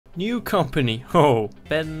New company. Oh,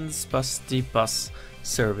 Ben's Busty Bus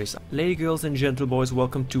Service. Lady, girls and gentle boys,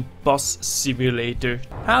 welcome to Bus Simulator.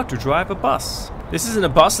 How to drive a bus. This isn't a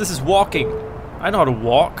bus, this is walking. I know how to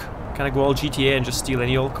walk. Can I go all GTA and just steal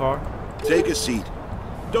any old car? Take a seat.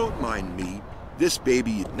 Don't mind me. This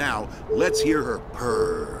baby, now, let's hear her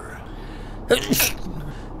purr.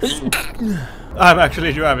 I'm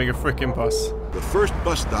actually driving a freaking bus. The first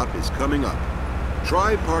bus stop is coming up.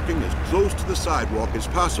 Try parking as close to the sidewalk as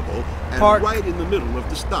possible and right in the middle of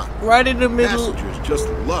the stop. Right in the middle. Passengers just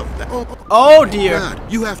love that. Oh dear.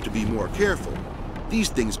 God, you have to be more careful. These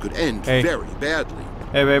things could end very badly.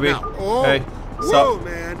 Hey baby. Now, Hey. Whoa,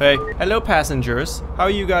 man. Hey. Hello passengers. How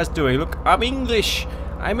are you guys doing? Look, I'm English.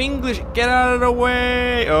 I'm English. Get out of the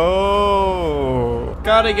way. Oh.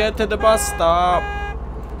 Gotta get to the bus stop.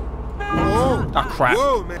 Oh crap.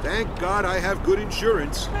 Whoa, man. Thank God I have good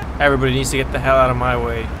insurance. Everybody needs to get the hell out of my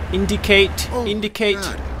way. Indicate. Indicate.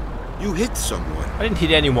 God. You hit someone. I didn't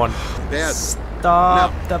hit anyone. Bad.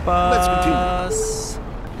 Stop Now, the bus. let's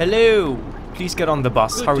Hello. Please get on the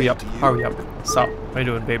bus. Good Hurry day up. to you. Hurry up. Stop. How you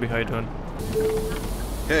doing, baby? How you doing?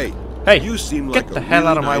 Hey. Hey. You seem get like the a hell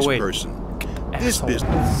really out of my nice way. person. This Asshole.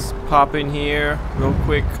 business. Pop in here real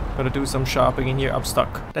quick. Gotta do some shopping in here. I'm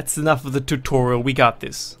stuck. That's enough of the tutorial. We got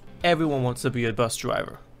this. Everyone wants to be a bus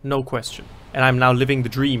driver. No question. And I'm now living the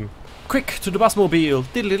dream. Quick to the busmobile.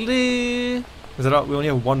 Diddle-diddle. Is that all? We only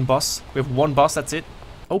have one bus. We have one bus. That's it.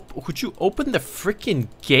 Oh, could you open the freaking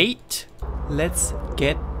gate? Let's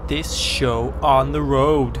get this show on the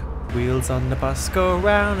road. Wheels on the bus go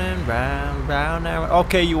round and round, round and round.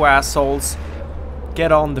 Okay, you assholes.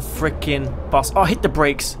 Get on the freaking bus. Oh, hit the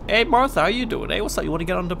brakes. Hey, Martha, how you doing? Hey, what's up? You want to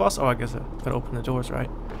get on the bus? Oh, I guess I gotta open the doors, right?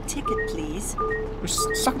 Ticket, please.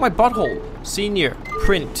 Suck my butthole. Senior.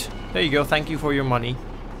 Print. There you go. Thank you for your money.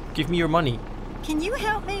 Give me your money. Can you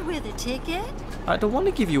help me with a ticket? I don't want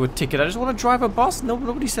to give you a ticket. I just want to drive a bus. No,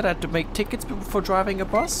 nobody said I had to make tickets before driving a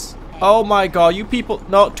bus. Oh my god, you people.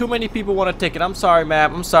 No, too many people want a ticket. I'm sorry,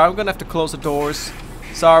 ma'am. I'm sorry. I'm going to have to close the doors.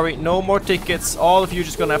 Sorry, no more tickets. All of you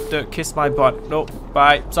just gonna have to kiss my butt. No,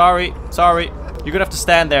 bye. Sorry, sorry. You're gonna have to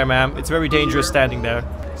stand there, ma'am. It's very dangerous standing there.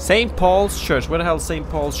 St. Paul's Church. Where the hell is St.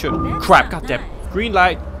 Paul's Church? Crap, goddamn. Green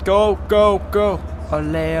light. Go, go, go.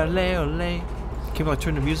 Ole, ole, ole. Can I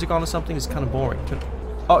turn the music on or something? It's kind of boring.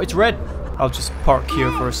 Oh, it's red. I'll just park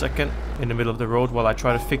here for a second in the middle of the road while I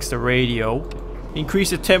try to fix the radio. Increase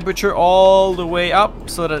the temperature all the way up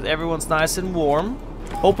so that everyone's nice and warm.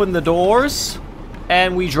 Open the doors.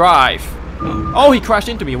 And we drive. Oh, he crashed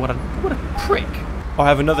into me. What a prick. I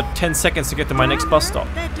have another 10 seconds to get to my next bus stop.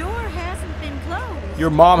 The door hasn't been closed. Your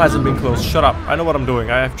mom hasn't been closed. Shut up. I know what I'm doing.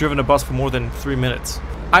 I have driven a bus for more than 3 minutes.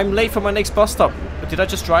 I'm late for my next bus stop. But did I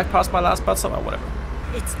just drive past my last bus stop? Or whatever.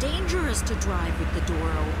 It's dangerous to drive with the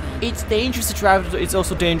door open. It's dangerous to drive. It's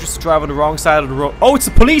also dangerous to drive on the wrong side of the road. Oh, it's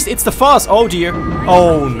the police. It's the fuzz. Oh, dear.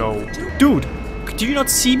 Oh, no. Dude. Do you not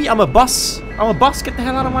see me? I'm a bus. I'm a bus. Get the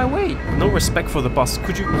hell out of my way. No respect for the bus.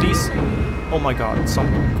 Could you please? Oh my god.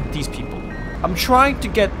 These people. I'm trying to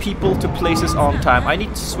get people to places on time. I need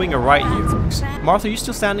to swing a right here. Martha, are you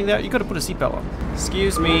still standing there? You gotta put a seatbelt on.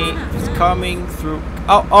 Excuse me. It's coming through.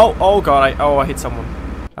 Oh god. I hit someone.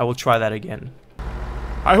 I will try that again.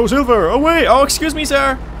 Hi-ho Silver. Oh wait. Oh, excuse me,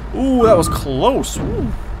 sir. Ooh, that was close.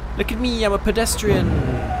 Ooh. Look at me. I'm a pedestrian.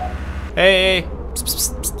 Hey. Psst,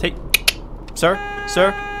 psst, psst. Hey.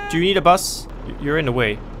 Sir, do you need a bus? You're in the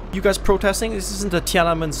way. You guys protesting? This isn't a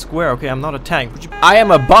Tiananmen Square, okay? I'm not a tank. I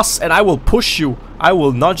am a bus and I will push you. I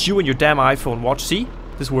will nudge you in your damn iPhone. Watch, see?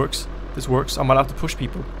 This works. This works. I'm allowed to push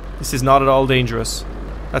people. This is not at all dangerous.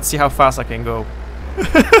 Let's see how fast I can go.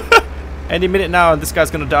 Any minute now and this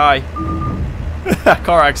guy's gonna die.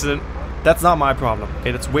 Car accident. That's not my problem.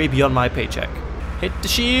 Okay, that's way beyond my paycheck. Hit the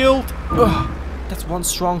shield. Ugh, that's one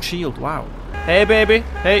strong shield. Wow. Hey baby,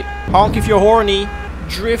 hey, honk if you're horny.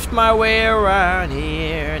 Drift my way around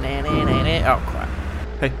here. Oh crap.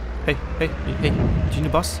 Hey, do you need a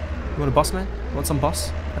bus? You want a bus, man? You want some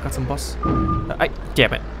bus? I got some bus.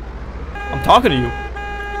 Damn it. I'm talking to you.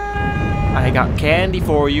 I got candy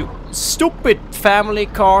for you. Stupid family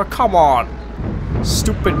car, come on.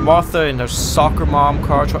 Stupid Martha in her soccer mom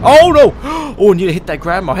car. Oh no! Oh, I need to hit that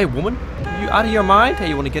grandma. Hey woman, you out of your mind? Hey,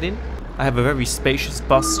 you want to get in? I have a very spacious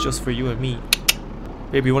bus just for you and me.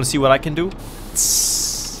 Baby, you want to see what I can do?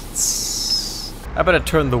 I better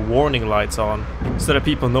turn the warning lights on so that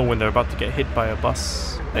people know when they're about to get hit by a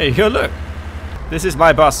bus. Hey, here, look. This is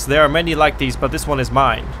my bus. There are many like these, but this one is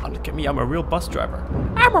mine. Oh, look at me. I'm a real bus driver.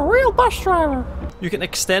 I'm a real bus driver. You can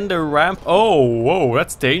extend a ramp. Oh, whoa,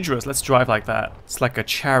 that's dangerous. Let's drive like that. It's like a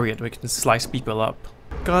chariot. We can slice people up.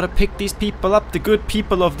 Gotta pick these people up. The good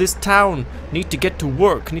people of this town need to get to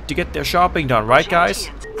work. Need to get their shopping done, right, guys?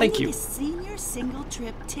 Thank you. A senior single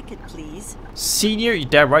trip ticket, please. Senior? You're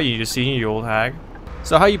damn right you need a senior, you old hag.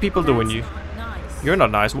 So how you people doing, you? Nice. You're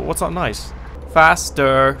not nice. What's not nice?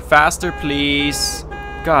 Faster. Faster, please.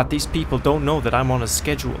 God, these people don't know that I'm on a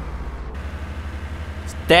schedule.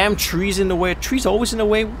 Damn trees in the way. Trees always in the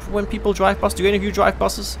way when people drive buses. Do any of you drive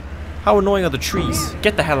buses? How annoying are the trees?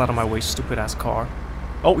 Get the hell out of my way, stupid ass car.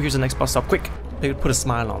 Oh, here's the next bus stop. Quick. They could put a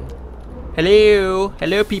smile on. Hello.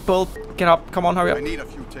 Hello, people. Get up. Come on, hurry up. I need a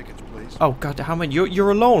few tickets, please. Oh, God. How many?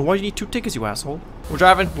 You're alone. Why do you need 2 tickets, you asshole? We're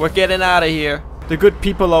driving. We're getting out of here. The good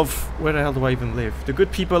people of... Where the hell do I even live? The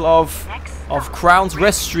good people of Crown's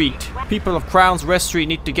Rest Street. People of Crown's Rest Street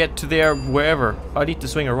need to get to their wherever. I need to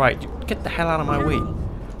swing a right. Get the hell out of my way.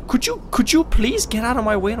 Could you please get out of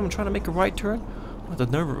my way? I'm trying to make a right turn. What the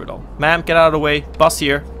nerve of it all. Ma'am, get out of the way. Bus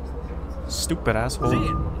here. Stupid asshole.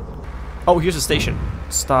 Oh, here's a station.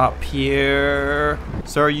 Stop here.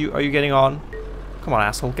 Sir, are you getting on? Come on,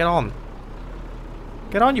 asshole. Get on.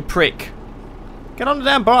 Get on, you prick. Get on the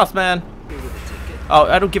damn bus, man. Oh,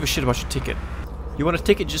 I don't give a shit about your ticket. You want a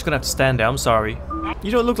ticket? You're just gonna have to stand there. I'm sorry.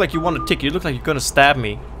 You don't look like you want a ticket. You look like you're gonna stab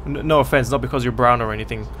me. No offense, not because you're brown or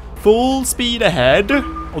anything. Full speed ahead.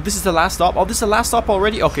 Oh, this is the last stop. Oh, this is the last stop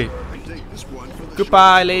already? Okay.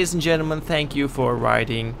 Goodbye, ladies and gentlemen. Thank you for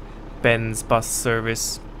riding Ben's bus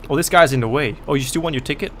service. Oh, this guy's in the way. Oh, you still want your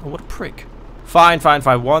ticket? Oh, what a prick. Fine, fine,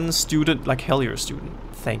 fine. One student, like hell you're a student.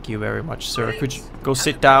 Thank you very much, sir. Could you go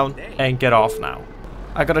sit down and get off now?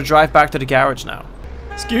 I gotta drive back to the garage now.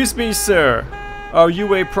 Excuse me, sir. Are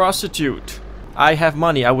you a prostitute? I have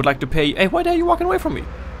money. I would like to pay you. Hey, why are you walking away from me?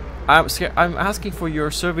 I'm scared. I'm asking for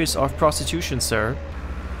your service of prostitution, sir.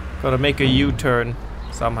 Gotta make a U-turn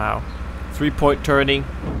somehow. 3-point turning,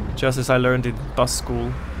 just as I learned in bus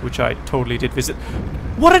school, which I totally did visit.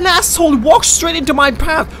 What an asshole! He walks straight into my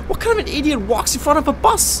path! What kind of an idiot walks in front of a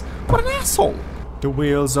bus? What an asshole! The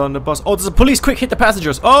wheels on the bus. Oh, there's a police! Quick, hit the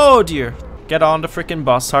passengers! Oh dear! Get on the freaking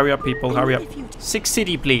bus. Hurry up, people. Hurry up. 6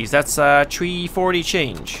 city, please. That's $3.40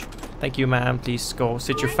 change. Thank you, ma'am. Please go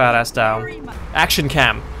sit your fat ass down. Action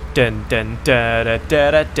cam. Dun dun da da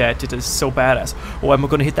da da da. It is so badass. Oh, am I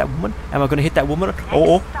gonna hit that woman? Am I gonna hit that woman?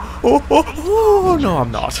 Oh, oh, oh, oh, no,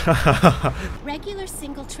 I'm not. Regular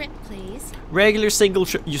single trip, please. Regular single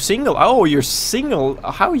trip. You single? Oh, you're single.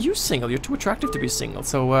 How are you single? You're too attractive to be single.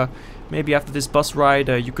 So, maybe after this bus ride,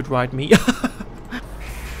 you could ride me.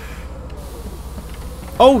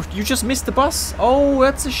 Oh, you just missed the bus? Oh,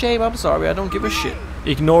 that's a shame. I'm sorry. I don't give a shit.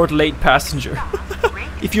 Ignored late passenger.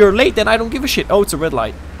 If you're late, then I don't give a shit. Oh, it's a red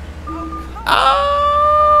light.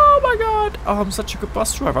 Oh my god. Oh, I'm such a good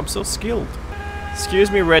bus driver. I'm so skilled.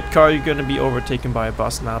 Excuse me, red car. You're gonna be overtaken by a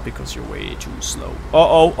bus now because you're way too slow.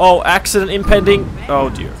 Uh-oh. Oh, accident impending. Oh,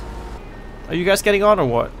 dear. Are you guys getting on or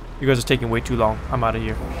what? You guys are taking way too long. I'm out of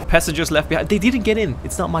here. Passengers left behind. They didn't get in.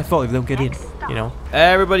 It's not my fault if they don't get in. You know?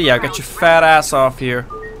 Everybody out. Get your fat ass off here.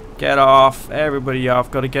 Get off. Everybody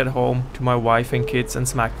off. Gotta get home to my wife and kids and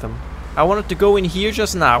smack them. I wanted to go in here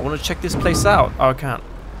just now. I want to check this place out. Oh, I can't.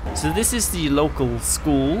 So this is the local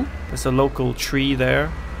school. There's a local tree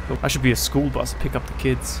there. I should be a school bus to pick up the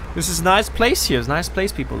kids. This is a nice place here. It's a nice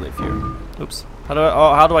place people live here. Oops.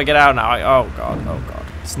 How do I get out now? Oh god. Oh god.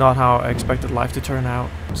 It's not how I expected life to turn out.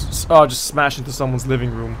 Just smash into someone's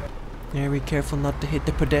living room. Very careful not to hit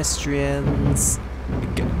the pedestrians.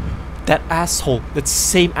 That asshole. That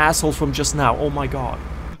same asshole from just now. Oh my god.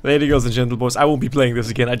 Ladies and gentlemen, I won't be playing this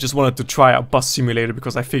again. I just wanted to try out Bus Simulator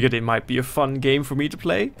because I figured it might be a fun game for me to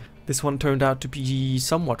play. This one turned out to be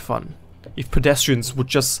somewhat fun. If pedestrians would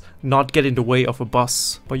just not get in the way of a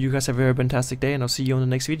bus. But you guys have a very fantastic day and I'll see you on the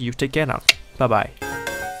next video. Take care now. Bye bye.